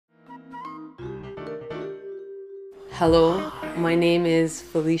Hello, my name is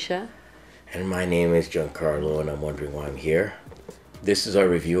Felicia. And my name is Giancarlo, and I'm wondering why I'm here. This is our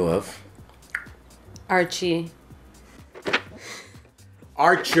review of Archie.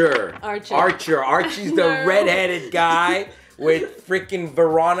 Archer. Archie's the redheaded guy with freaking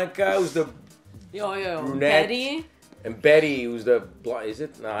Veronica, who's the brunette. Betty. And Betty, who's the blonde. Is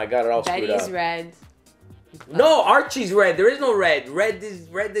it? No, I got it all screwed up. Betty's red. No, Archie's red. There is no red. Red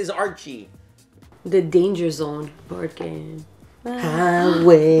is Archie. The Danger Zone board game.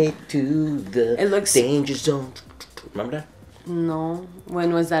 Highway to the It looks- danger zone. Remember that? No.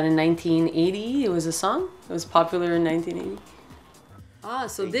 When was that? In 1980? It was a song? It was popular in 1980. Ah,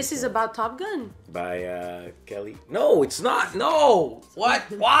 so this is about Top Gun. By Kelly. No, it's not. No. What?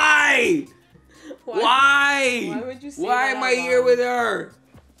 Why? Why? Why would you say Why that am I out here loud? with her?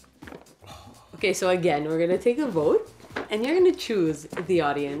 Okay, so again, we're gonna take a vote, and you're gonna choose, the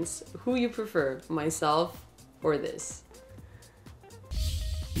audience, who you prefer, myself or this.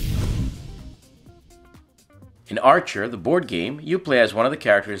 In Archer, the board game, you play as one of the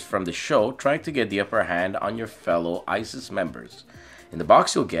characters from the show trying to get the upper hand on your fellow ISIS members. In the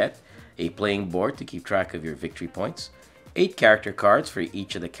box you'll get a playing board to keep track of your victory points, 8 character cards for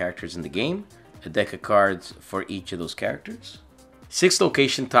each of the characters in the game, a deck of cards for each of those characters, 6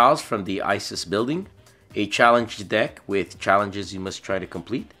 location tiles from the ISIS building, a challenge deck with challenges you must try to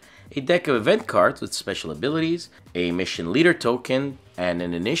complete, a deck of event cards with special abilities, a mission leader token and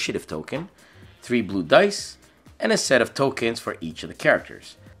an initiative token, 3 blue dice, and a set of tokens for each of the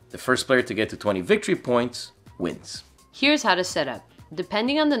characters. The first player to get to 20 victory points wins. Here's how to set up.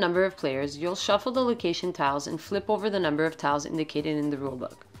 Depending on the number of players, you'll shuffle the location tiles and flip over the number of tiles indicated in the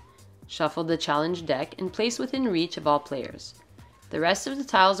rulebook. Shuffle the challenge deck and place within reach of all players. The rest of the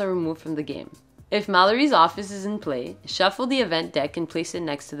tiles are removed from the game. If Mallory's office is in play, shuffle the event deck and place it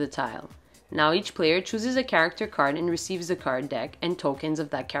next to the tile. Now each player chooses a character card and receives the card deck and tokens of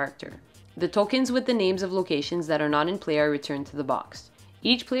that character. The tokens with the names of locations that are not in play are returned to the box.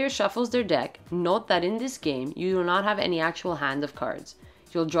 Each player shuffles their deck. Note that in this game, you do not have any actual hand of cards.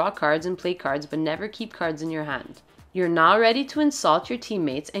 You'll draw cards and play cards, but never keep cards in your hand. You're now ready to insult your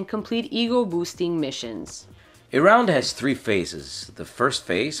teammates and complete ego-boosting missions. A round has 3 phases. The first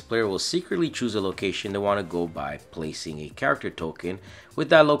phase, player will secretly choose a location they want to go by placing a character token with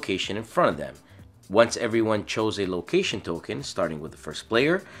that location in front of them. Once everyone chose a location token, starting with the first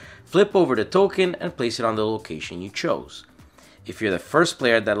player, flip over the token and place it on the location you chose. If you're the first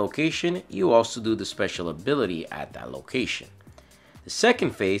player at that location, you also do the special ability at that location. The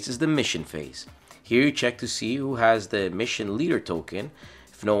second phase is the mission phase. Here you check to see who has the mission leader token.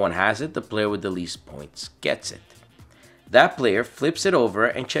 If no one has it, the player with the least points gets it. That player flips it over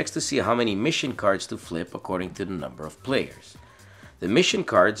and checks to see how many mission cards to flip according to the number of players. The mission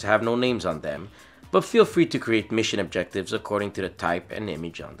cards have no names on them, but feel free to create mission objectives according to the type and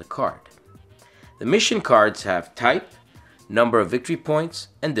image on the card. The mission cards have type, number of victory points,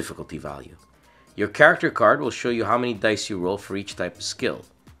 and difficulty value. Your character card will show you how many dice you roll for each type of skill.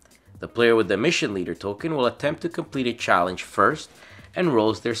 The player with the mission leader token will attempt to complete a challenge first and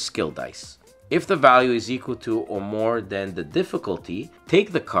rolls their skill dice. If the value is equal to or more than the difficulty,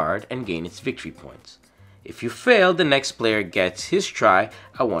 take the card and gain its victory points. If you fail, the next player gets his try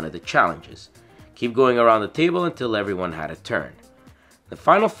at one of the challenges. Keep going around the table until everyone had a turn. The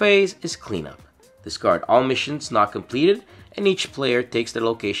final phase is cleanup. Discard all missions not completed and each player takes their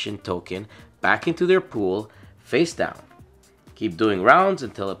location token back into their pool face down. Keep doing rounds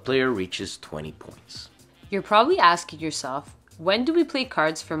until a player reaches 20 points. You're probably asking yourself, when do we play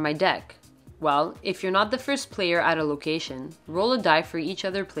cards from my deck? Well, if you're not the first player at a location, roll a die for each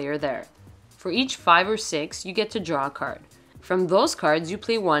other player there. For each 5 or 6, you get to draw a card. From those cards, you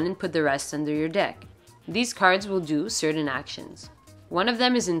play one and put the rest under your deck. These cards will do certain actions. One of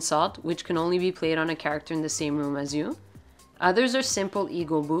them is Insult, which can only be played on a character in the same room as you. Others are simple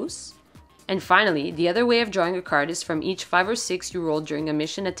ego boosts. And finally, the other way of drawing a card is from each 5 or 6 you roll during a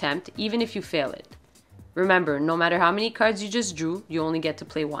mission attempt, even if you fail it. Remember, no matter how many cards you just drew, you only get to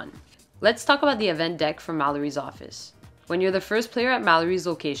play one. Let's talk about the event deck from Mallory's office. When you're the first player at Mallory's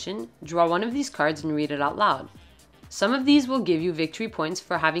location, draw one of these cards and read it out loud. Some of these will give you victory points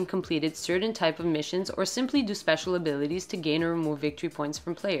for having completed certain type of missions or simply do special abilities to gain or remove victory points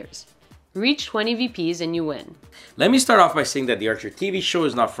from players. Reach 20 VPs and you win. Let me start off by saying that the Archer TV show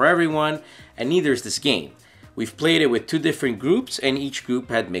is not for everyone, and neither is this game. We've played it with 2 different groups, and each group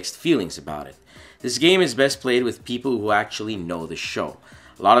had mixed feelings about it. This game is best played with people who actually know the show.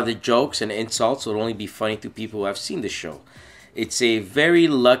 A lot of the jokes and insults will only be funny to people who have seen the show. It's a very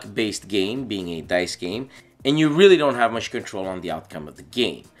luck-based game, being a dice game, and you really don't have much control on the outcome of the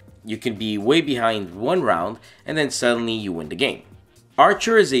game. You can be way behind one round and then suddenly you win the game.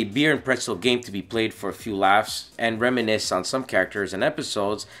 Archer is a beer and pretzel game to be played for a few laughs and reminisce on some characters and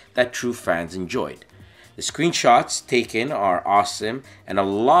episodes that true fans enjoyed. The screenshots taken are awesome and a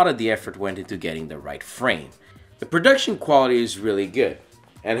lot of the effort went into getting the right frame. The production quality is really good,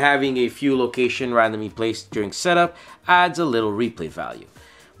 and having a few locations randomly placed during setup adds a little replay value.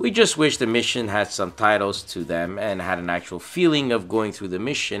 We just wish the mission had some titles to them and had an actual feeling of going through the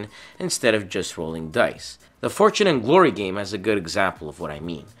mission instead of just rolling dice. The Fortune and Glory game has a good example of what I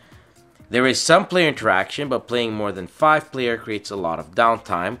mean. There is some player interaction, but playing more than 5 players creates a lot of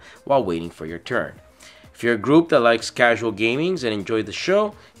downtime while waiting for your turn. If you're a group that likes casual gamings and enjoy the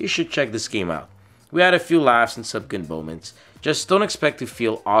show, you should check this game out. We had a few laughs and some good moments. Just don't expect to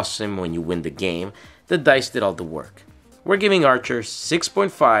feel awesome when you win the game. The dice did all the work. We're giving Archer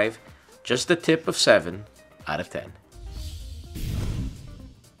 6.5, just a tip of 7 out of 10.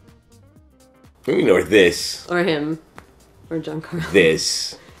 Or this. Or him. Or John Carl.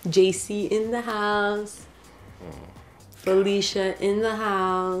 This. JC in the house. Felicia in the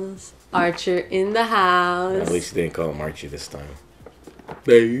house. Archer in the house. At least you didn't call him Archie this time.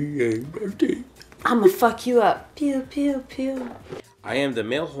 I'ma fuck you up. Pew, pew, pew. I am the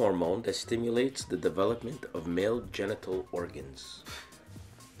male hormone that stimulates the development of male genital organs.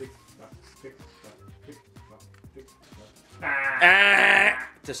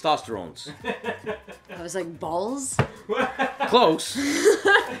 Testosterones. I was like, balls? Close.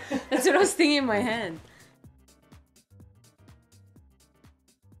 That's what I was thinking in my head.